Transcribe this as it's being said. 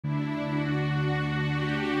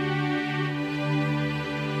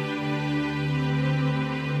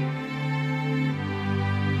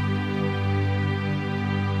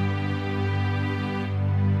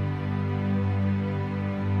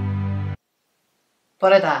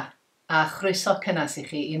Bore da, a chroeso cynnes I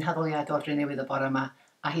chi i'n Haddoliad o'r Drenewydd y bore yma,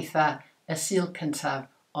 a hitha y Sul cyntaf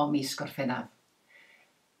o mis Gorffennaf.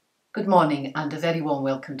 Good morning and a very warm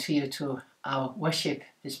welcome to you to our worship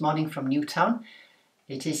this morning from Newtown.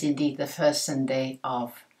 It is indeed the first Sunday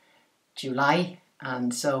of July,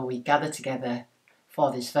 and so we gather together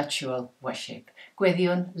for this virtual worship.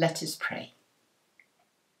 Gweddiwn, let us pray.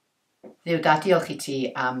 Dduw da, diolch I ti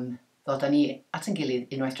am ddod â ni at ein gilydd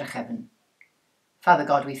unwaith drachefn. Father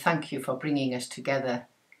God, we thank you for bringing us together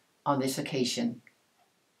on this occasion.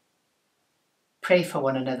 Pray for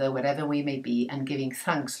one another wherever we may be and giving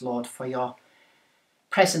thanks, Lord, for your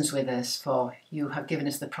presence with us, for you have given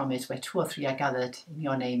us the promise where 2 or 3 are gathered in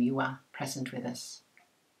your name, you are present with us.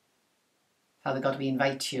 Father God, we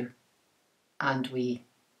invite you and we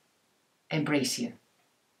embrace you.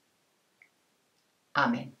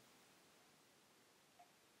 Amen.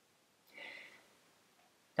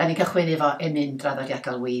 Da ni'n cychwyn efo emyn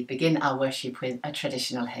draddodiadol. We begin our worship with a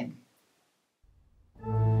traditional hymn.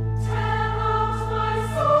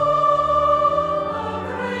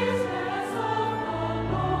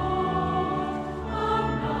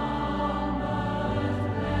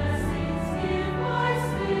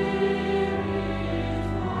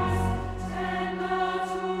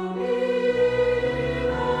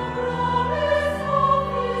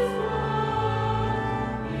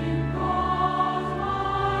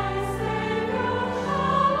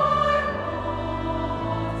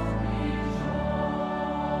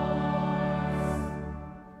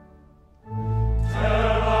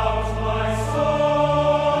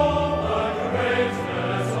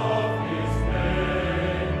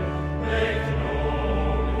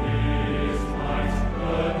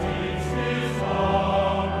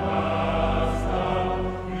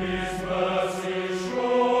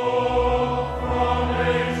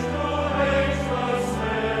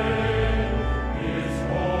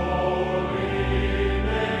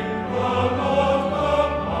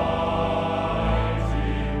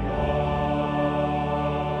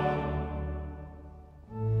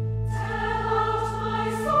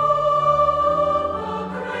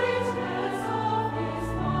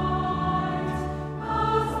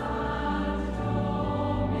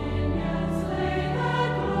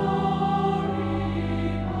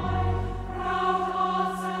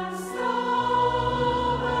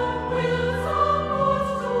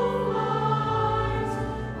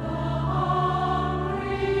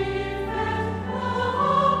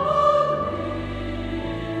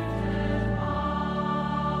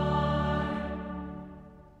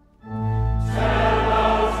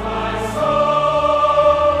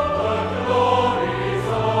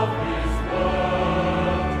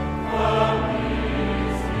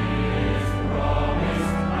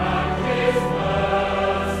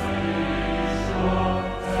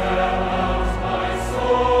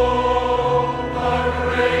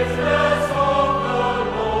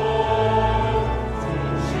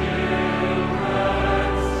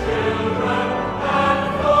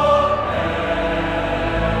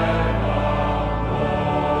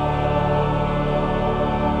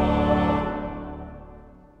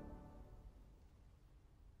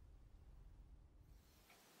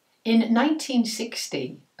 In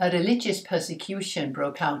 1960, a religious persecution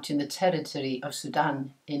broke out in the territory of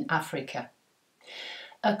Sudan in Africa.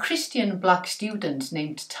 A Christian black student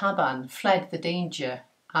named Taban fled the danger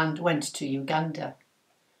and went to Uganda.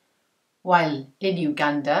 While in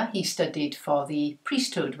Uganda, he studied for the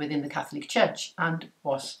priesthood within the Catholic Church and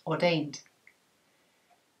was ordained.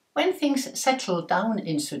 When things settled down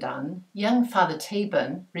in Sudan, young Father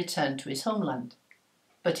Taban returned to his homeland.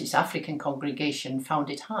 But his African congregation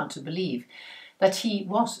found it hard to believe that he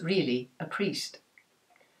was really a priest.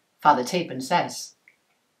 Father Taban says,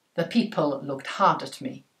 "The people looked hard at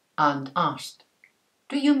me and asked,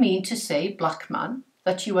 'Do you mean to say, black man,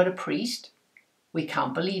 that you are a priest? We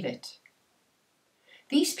can't believe it.'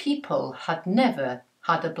 These people had never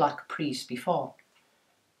had a black priest before.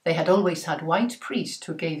 They had always had white priests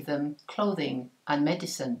who gave them clothing and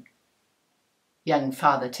medicine. Young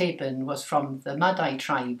Father Taban was from the Madai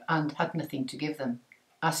tribe and had nothing to give them,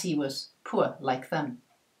 as he was poor like them.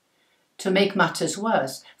 To make matters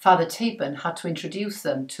worse, Father Taban had to introduce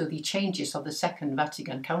them to the changes of the Second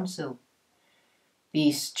Vatican Council.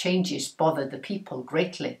 These changes bothered the people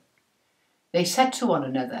greatly. They said to one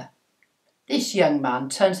another, "This young man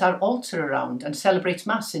turns our altar around and celebrates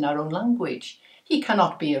Mass in our own language. He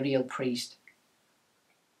cannot be a real priest."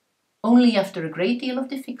 Only after a great deal of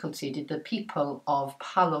difficulty did the people of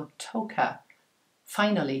Palatoka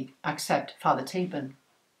finally accept Father Taban.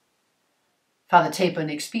 Father Taban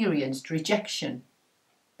experienced rejection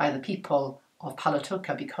by the people of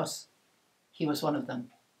Palatoka because he was one of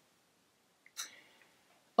them.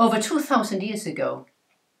 Over 2,000 years ago,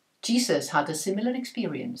 Jesus had a similar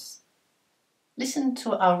experience. Listen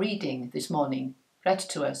to our reading this morning, read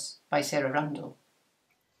to us by Sarah Randall.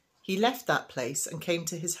 He left that place and came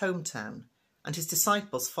to his hometown, and his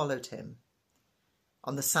disciples followed him.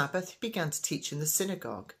 On the Sabbath, he began to teach in the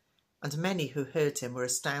synagogue, and many who heard him were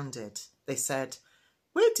astounded. They said,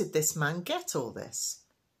 "Where did this man get all this?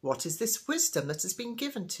 What is this wisdom that has been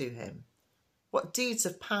given to him? What deeds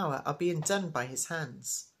of power are being done by his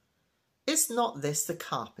hands? Is not this the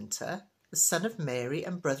carpenter, the son of Mary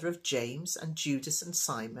and brother of James and Judas and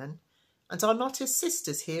Simon? And are not his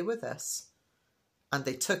sisters here with us?" And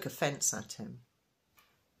they took offence at him.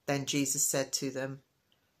 Then Jesus said to them,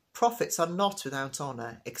 "Prophets are not without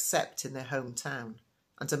honour except in their hometown,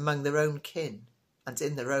 and among their own kin, and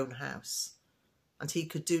in their own house." And he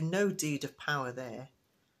could do no deed of power there,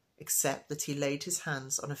 except that he laid his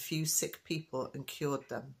hands on a few sick people and cured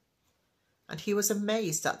them. And he was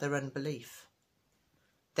amazed at their unbelief.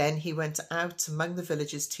 Then he went out among the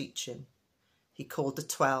villages teaching. He called the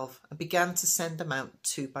 12 and began to send them out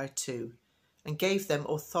 2 by 2, and gave them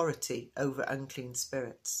authority over unclean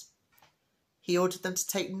spirits. He ordered them to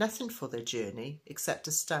take nothing for their journey except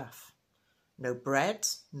a staff, no bread,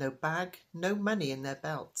 no bag, no money in their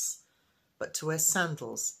belts, but to wear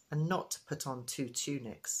sandals and not to put on 2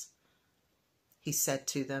 tunics. He said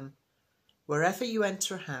to them, "Wherever you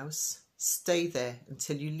enter a house, stay there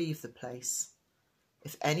until you leave the place.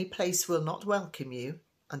 If any place will not welcome you,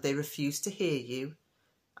 and they refuse to hear you,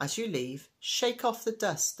 as you leave, shake off the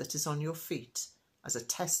dust that is on your feet as a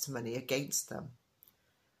testimony against them."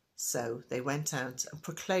 So they went out and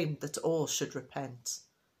proclaimed that all should repent.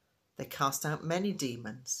 They cast out many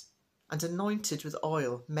demons and anointed with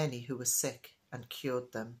oil many who were sick and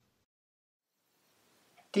cured them.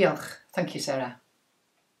 Diolch. Thank you, Sarah.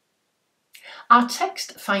 Our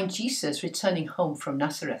text finds Jesus returning home from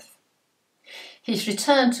Nazareth. His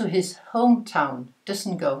return to his hometown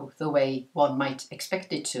doesn't go the way one might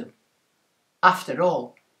expect it to. After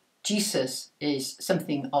all, Jesus is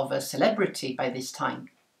something of a celebrity by this time.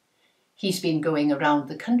 He's been going around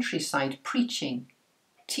the countryside preaching,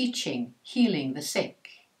 teaching, healing the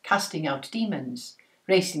sick, casting out demons,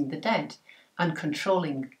 raising the dead, and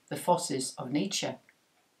controlling the forces of nature.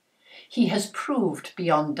 He has proved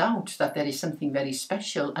beyond doubt that there is something very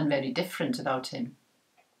special and very different about him.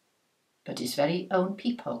 But his very own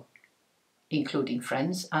people, including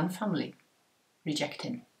friends and family, reject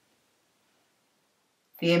him.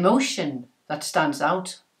 The emotion that stands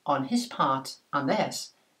out on his part and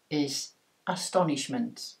theirs is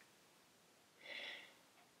astonishment.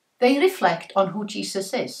 They reflect on who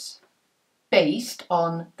Jesus is, based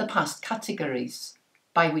on the past categories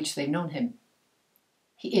by which they've known him.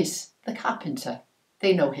 He is the carpenter.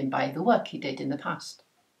 They know him by the work he did in the past.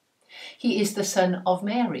 He is the son of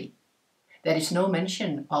Mary. There is no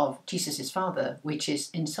mention of Jesus' father, which is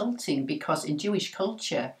insulting because in Jewish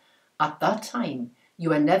culture, at that time, you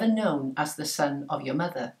were never known as the son of your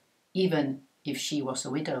mother, even if she was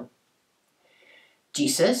a widow.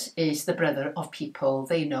 Jesus is the brother of people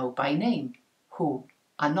they know by name, who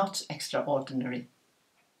are not extraordinary.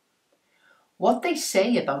 What they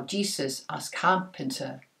say about Jesus as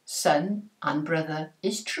carpenter, son and brother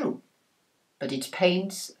is true, but it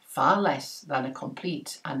paints far less than a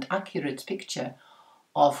complete and accurate picture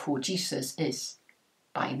of who Jesus is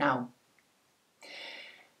by now.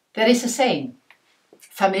 There is a saying,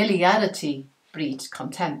 familiarity breeds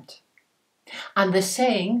contempt. And the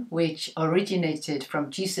saying, which originated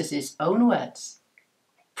from Jesus' own words,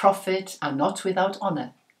 prophets are not without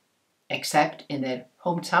honour, except in their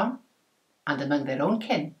hometown and among their own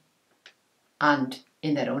kin and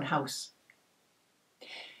in their own house.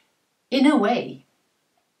 In a way,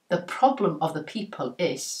 the problem of the people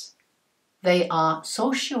is they are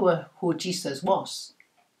so sure who Jesus was,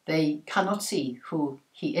 they cannot see who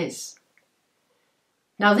he is.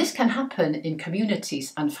 Now, this can happen in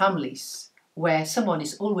communities and families where someone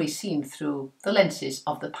is always seen through the lenses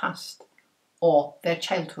of the past or their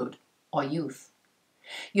childhood or youth.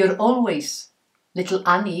 You're always little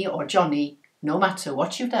Annie or Johnny, no matter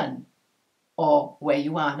what you've done or where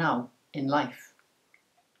you are now in life.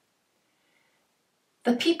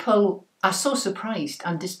 The people are so surprised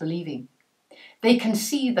and disbelieving. They can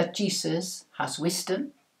see that Jesus has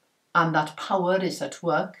wisdom and that power is at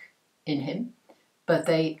work in him, but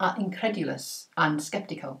they are incredulous and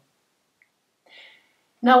skeptical.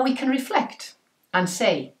 Now we can reflect and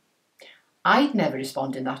say, I'd never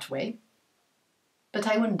respond in that way, but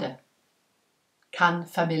I wonder, can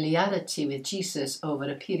familiarity with Jesus over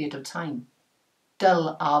a period of time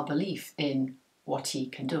dull our belief in what he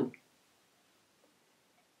can do?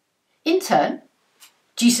 In turn,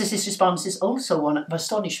 Jesus' response is also one of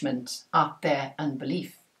astonishment at their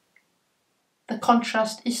unbelief. The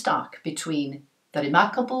contrast is stark between the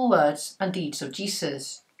remarkable words and deeds of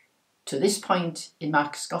Jesus to this point in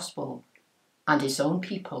Mark's Gospel and his own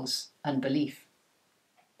people's unbelief.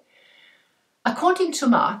 According to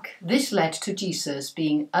Mark, this led to Jesus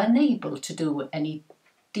being unable to do any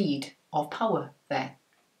deed of power there.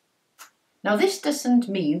 Now, this doesn't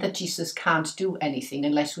mean that Jesus can't do anything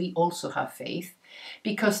unless we also have faith,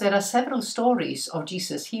 because there are several stories of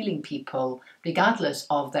Jesus healing people regardless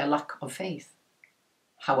of their lack of faith.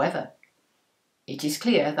 However, it is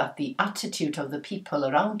clear that the attitude of the people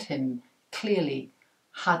around him clearly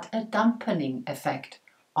had a dampening effect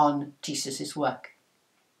on Jesus' work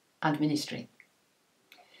and ministry.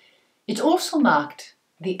 It also marked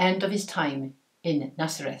the end of his time in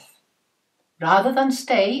Nazareth. Rather than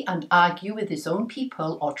stay and argue with his own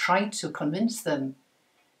people or try to convince them,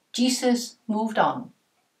 Jesus moved on.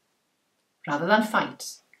 Rather than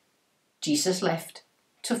fight, Jesus left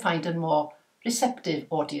to find a more receptive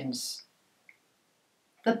audience.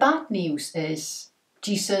 The bad news is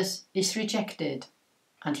Jesus is rejected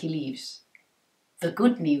and he leaves. The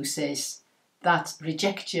good news is that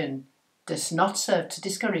rejection does not serve to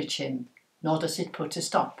discourage him, nor does it put a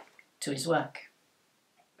stop to his work.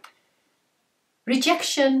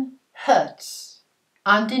 Rejection hurts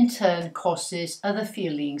and in turn causes other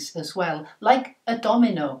feelings as well, like a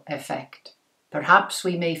domino effect. Perhaps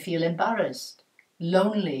we may feel embarrassed,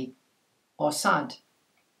 lonely, or sad.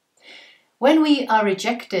 When we are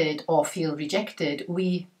rejected or feel rejected,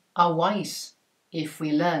 we are wise if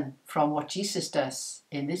we learn from what Jesus does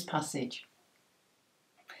in this passage.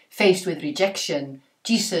 Faced with rejection,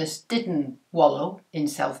 Jesus didn't wallow in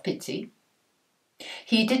self-pity.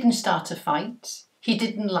 He didn't start a fight. He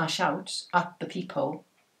didn't lash out at the people.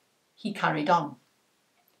 He carried on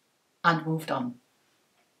and moved on.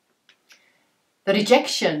 The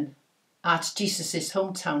rejection at Jesus'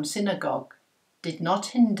 hometown synagogue did not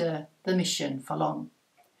hinder the mission for long.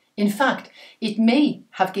 In fact, it may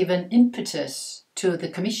have given impetus to the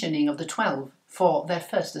commissioning of the 12 for their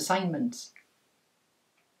first assignment.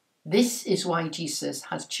 This is why Jesus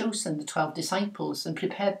had chosen the 12 disciples and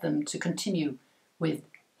prepared them to continue with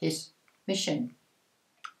his mission.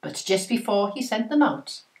 But just before he sent them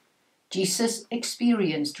out, Jesus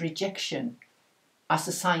experienced rejection as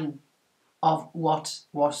a sign of what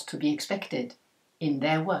was to be expected in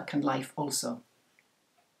their work and life also.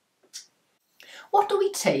 What do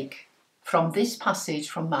we take from this passage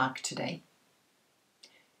from Mark today?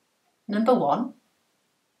 Number 1,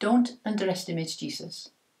 don't underestimate Jesus.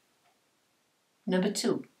 Number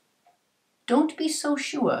 2, don't be so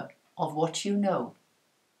sure of what you know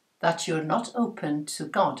that you're not open to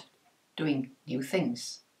God doing new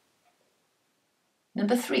things.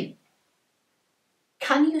 Number 3,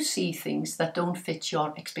 can you see things that don't fit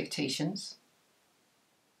your expectations?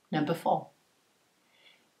 Number 4,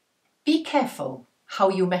 be careful how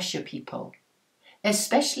you measure people,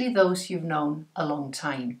 especially those you've known a long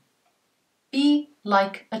time. Be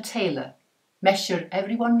like a tailor. Measure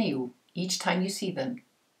everyone new each time you see them.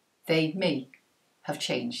 They may have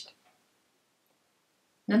changed.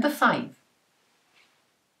 Number 5,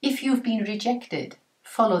 if you've been rejected,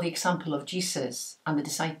 follow the example of Jesus and the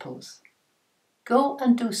disciples. Go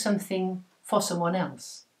and do something for someone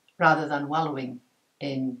else rather than wallowing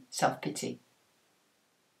in self-pity.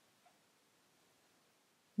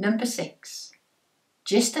 Number 6,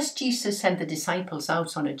 just as Jesus sent the disciples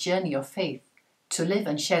out on a journey of faith to live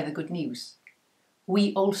and share the good news,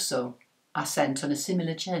 we also are sent on a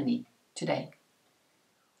similar journey today.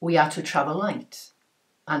 We are to travel light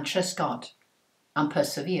and trust God and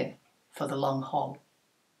persevere for the long haul.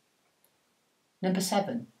 Number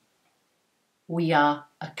 7, we are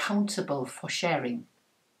accountable for sharing,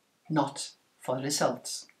 not for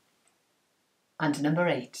results. And number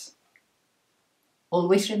 8,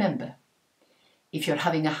 always remember, if you're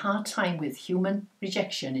having a hard time with human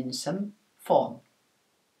rejection in some form,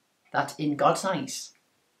 that in God's eyes,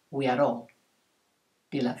 we are all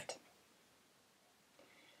beloved.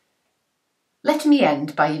 Let me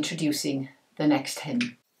end by introducing the next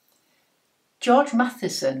hymn. George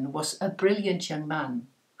Matheson was a brilliant young man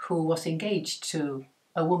who was engaged to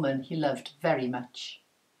a woman he loved very much.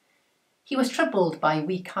 He was troubled by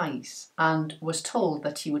weak eyes and was told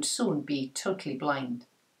that he would soon be totally blind.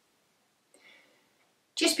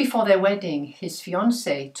 Just before their wedding, his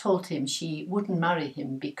fiancée told him she wouldn't marry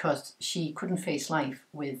him because she couldn't face life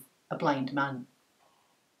with a blind man.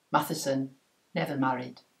 Matheson never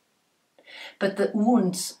married. But the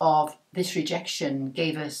wounds of this rejection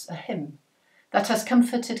gave us a hymn that has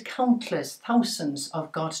comforted countless thousands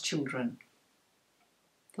of God's children.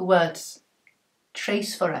 The words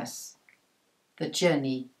trace for us the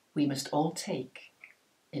journey we must all take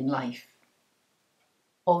in life.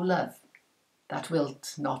 O love, that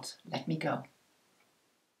wilt not let me go.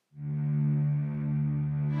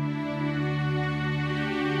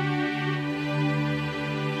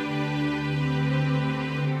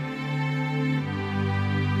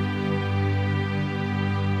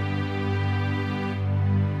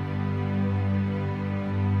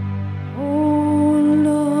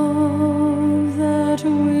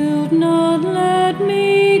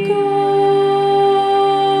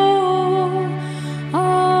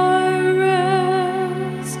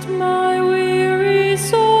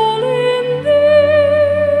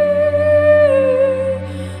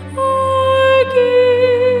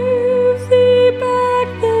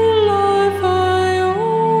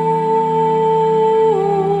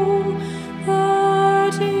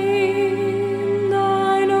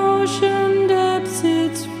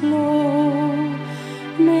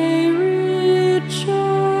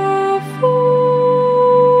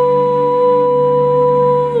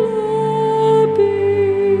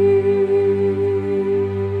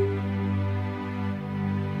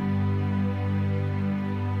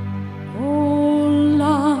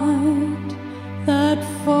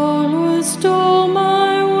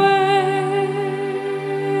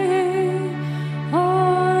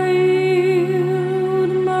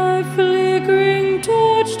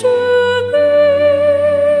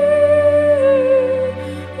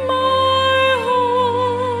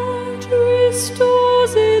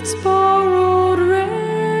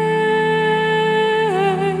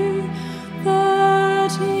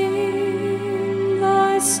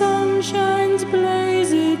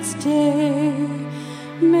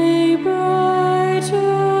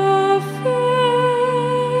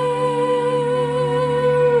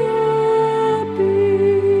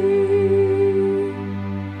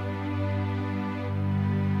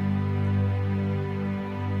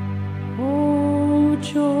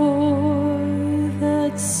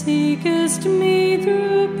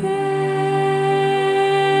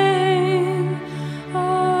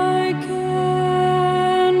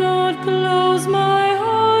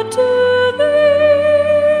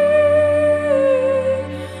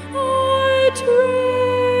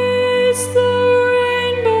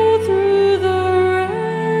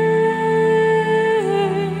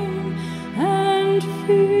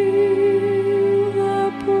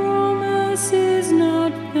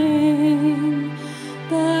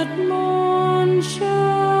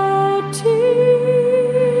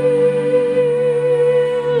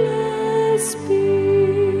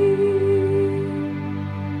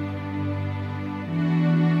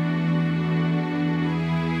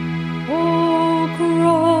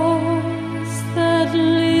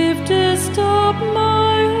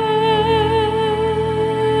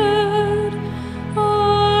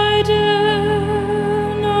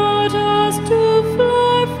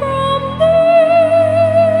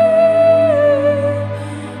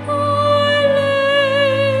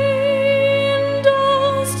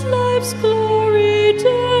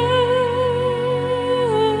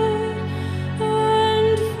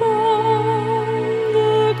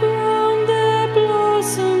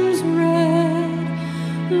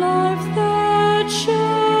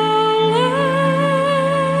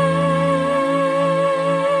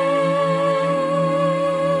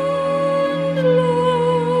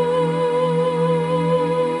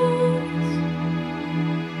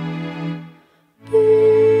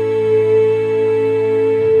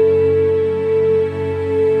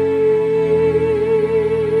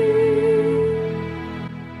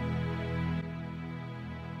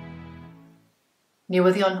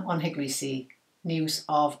 Newyddion on Hyglisi, news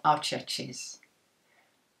of our churches.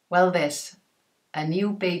 Well, there's a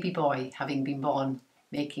new baby boy having been born,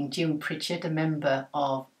 making June Pritchard a member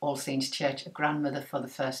of All Saints Church, a grandmother for the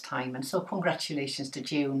first time. And so congratulations to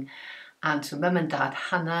June and to Mum and Dad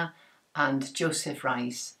Hannah and Joseph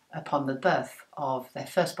Rice upon the birth of their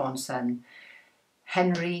firstborn son,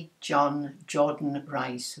 Henry John Jordan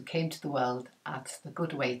Rice, who came to the world at the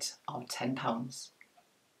good weight of 10 pounds.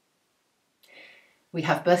 We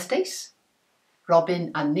have birthdays.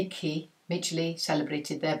 Robin and Nikki Midgley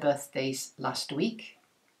celebrated their birthdays last week,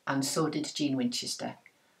 and so did Jean Winchester.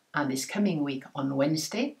 And this coming week on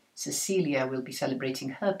Wednesday, Cecilia will be celebrating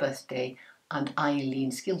her birthday, and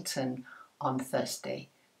Eileen Skilton on Thursday.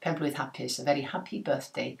 Pembrey Hapus, a very happy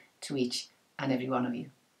birthday to each and every one of you.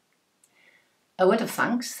 A word of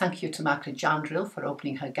thanks. Thank you to Margaret Jandrill for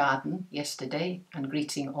opening her garden yesterday and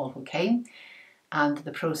greeting all who came. and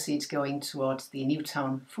the proceeds going towards the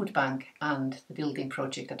Newtown Food Bank and the building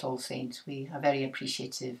project at All Saints. We are very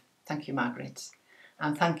appreciative. Thank you, Margaret.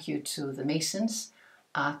 And thank you to the Masons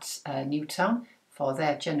at Newtown for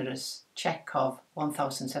their generous cheque of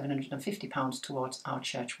 £1,750 towards our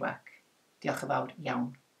church work. Diolch yn fawr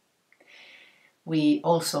iawn. We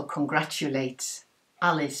also congratulate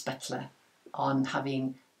Alice Butler on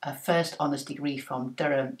having a first honours degree from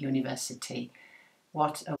Durham University.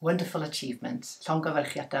 What a wonderful achievement.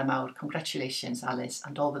 Llongyfarchiadau mawr. Congratulations, Alice,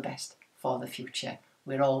 and all the best for the future.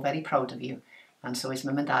 We're all very proud of you, and so is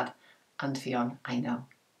Mum and Dad, and Fionn, I know.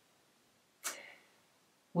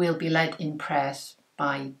 We'll be led in prayers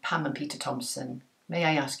by Pam and Peter Thompson. May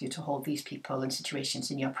I ask you to hold these people and situations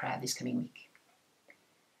in your prayer this coming week.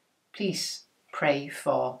 Please pray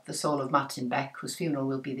for the soul of Martin Beck, whose funeral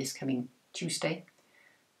will be this coming Tuesday.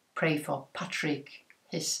 Pray for Patrick,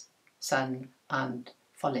 his son, and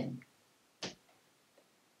for Lynn.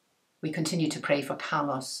 We continue to pray for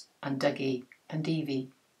Carlos and Dougie and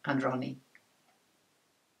Evie and Ronnie.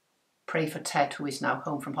 Pray for Ted, who is now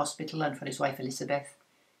home from hospital, and for his wife Elizabeth.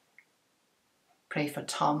 Pray for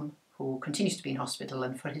Tom, who continues to be in hospital,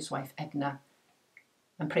 and for his wife Edna.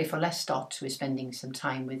 And pray for Les Stott, who is spending some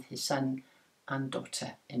time with his son and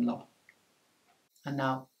daughter-in-law. And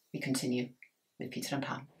now we continue with Peter and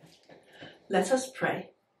Pam. Let us pray.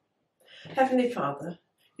 Heavenly Father,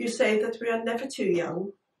 you say that we are never too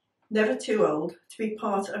young, never too old to be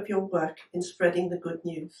part of your work in spreading the good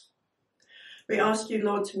news. We ask you,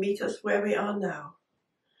 Lord, to meet us where we are now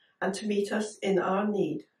and to meet us in our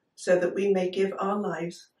need so that we may give our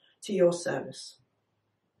lives to your service.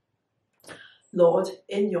 Lord,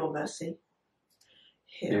 in your mercy,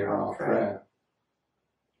 hear our prayer.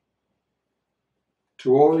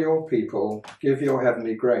 To all your people, give your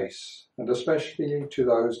heavenly grace, and especially to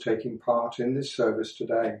those taking part in this service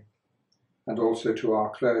today, and also to our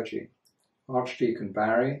clergy, Archdeacon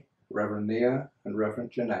Barry, Reverend Nia, and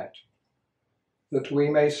Reverend Jeanette, that we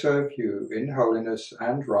may serve you in holiness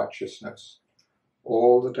and righteousness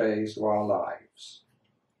all the days of our lives.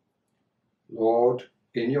 Lord,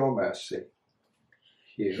 in your mercy,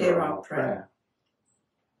 hear our prayer.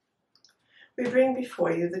 We bring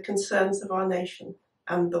before you the concerns of our nation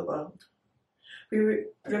and the world. We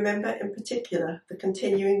remember in particular the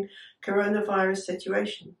continuing coronavirus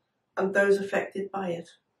situation and those affected by it.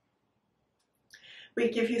 We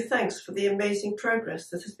give you thanks for the amazing progress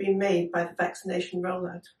that has been made by the vaccination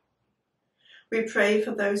rollout. We pray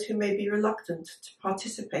for those who may be reluctant to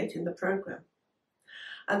participate in the programme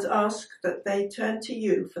and ask that they turn to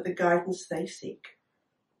you for the guidance they seek.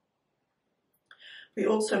 We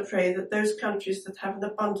also pray that those countries that have an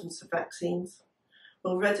abundance of vaccines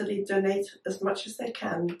will readily donate as much as they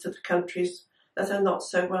can to the countries that are not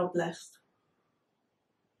so well blessed.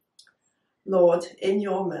 Lord, in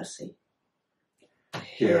your mercy,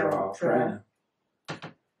 hear our prayer.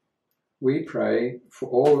 We pray for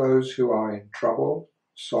all those who are in trouble,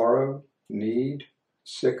 sorrow, need,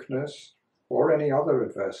 sickness, or any other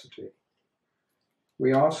adversity.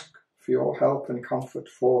 We ask for your help and comfort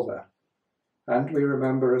for them, and we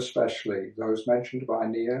remember especially those mentioned by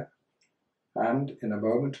Nia, and in a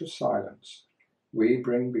moment of silence, we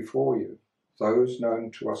bring before you those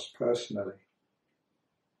known to us personally.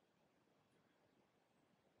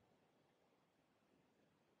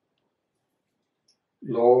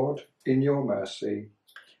 Lord, in your mercy,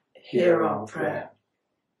 hear our prayer.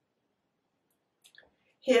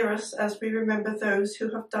 Hear us as we remember those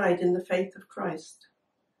who have died in the faith of Christ.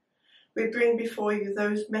 We bring before you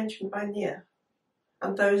those mentioned by Nia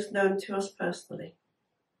and those known to us personally.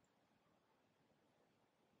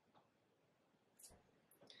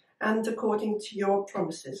 And according to your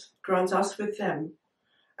promises, grant us with them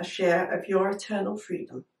a share of your eternal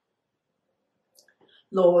freedom.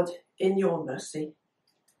 Lord, in your mercy,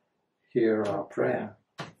 hear our prayer.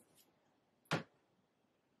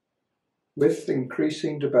 With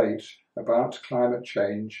increasing debate about climate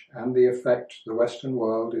change and the effect the Western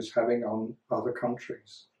world is having on other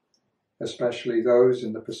countries, especially those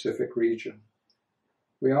in the Pacific region,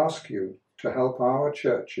 we ask you to help our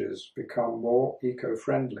churches become more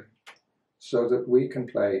eco-friendly so that we can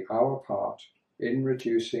play our part in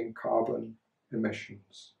reducing carbon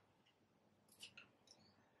emissions.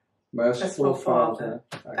 Merciful Father,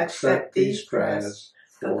 accept these prayers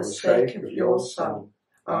for the sake of your Son,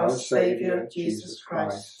 our Saviour, Jesus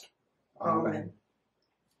Christ. Amen.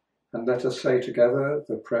 And let us say together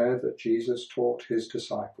the prayer that Jesus taught his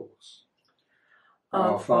disciples.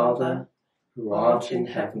 Our Father, who art in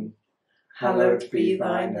heaven, hallowed be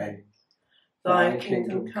thy name. Thy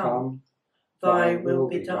kingdom come, thy will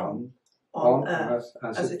be done, on earth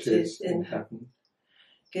as it is in heaven.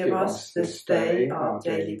 Give us this day our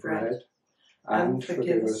daily bread, and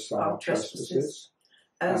forgive us our trespasses,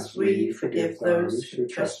 as we forgive those who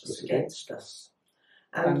trespass against us.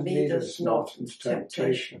 And lead us not into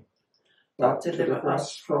temptation, but deliver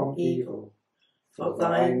us from evil. For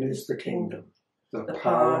thine is the kingdom, the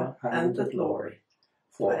power and the glory,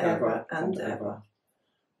 for ever and ever.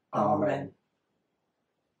 Amen.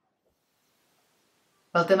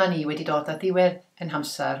 Wel, dyma ni wedi dod â diwedd yn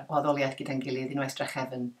hamser o addoliad gyda'n gilydd unwaith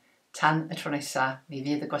drachefn. Tan y tro nesaf, mi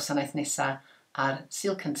fydd y gwasanaeth nesaf ar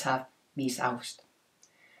Sul cyntaf mis Awst.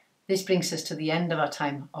 This brings us to the end of our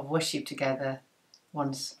time of worship together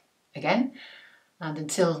once again. And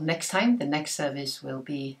until next time, the next service will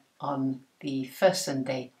be on the first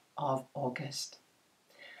Sunday of August.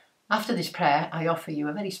 After this prayer, I offer you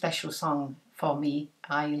a very special song for me.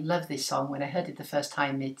 I love this song. When I heard it the first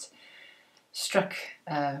time, it struck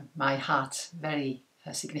my heart very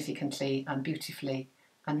significantly and beautifully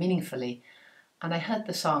and meaningfully. And I heard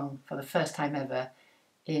the song for the first time ever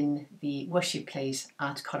in the worship place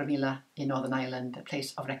at Coromila in Northern Ireland, a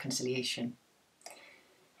place of reconciliation.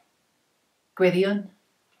 Gweddion,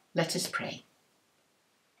 let us pray.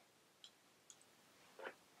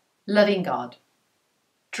 Loving God,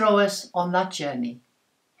 draw us on that journey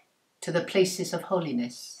to the places of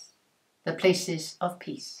holiness, the places of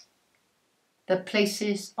peace, the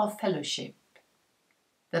places of fellowship,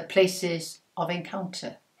 the places of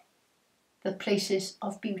encounter, the places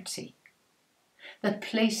of beauty, the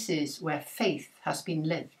places where faith has been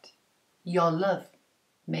lived, your love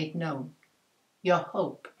made known, your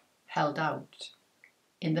hope held out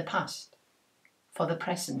in the past, for the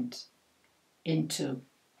present, into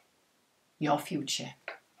your future.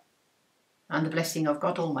 And the blessing of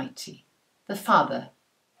God Almighty, the Father,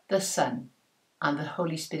 the Son, and the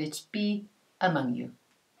Holy Spirit be among you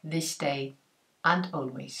this day and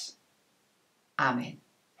always. Amen.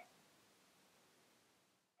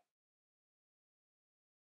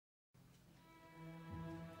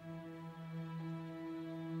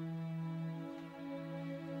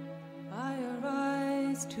 I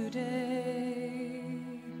arise today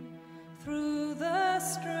through the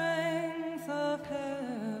strength of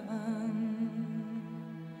heaven,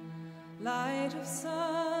 light of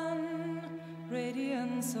sun,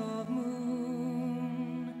 radiance of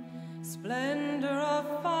moon, splendor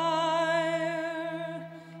of fire,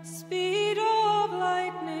 speed of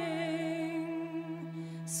lightning,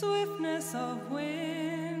 swiftness of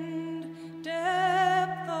wind,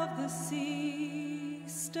 depth of the sea,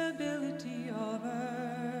 stability of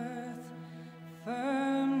earth,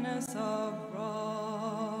 firmness of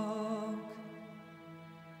rock.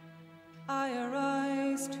 I arise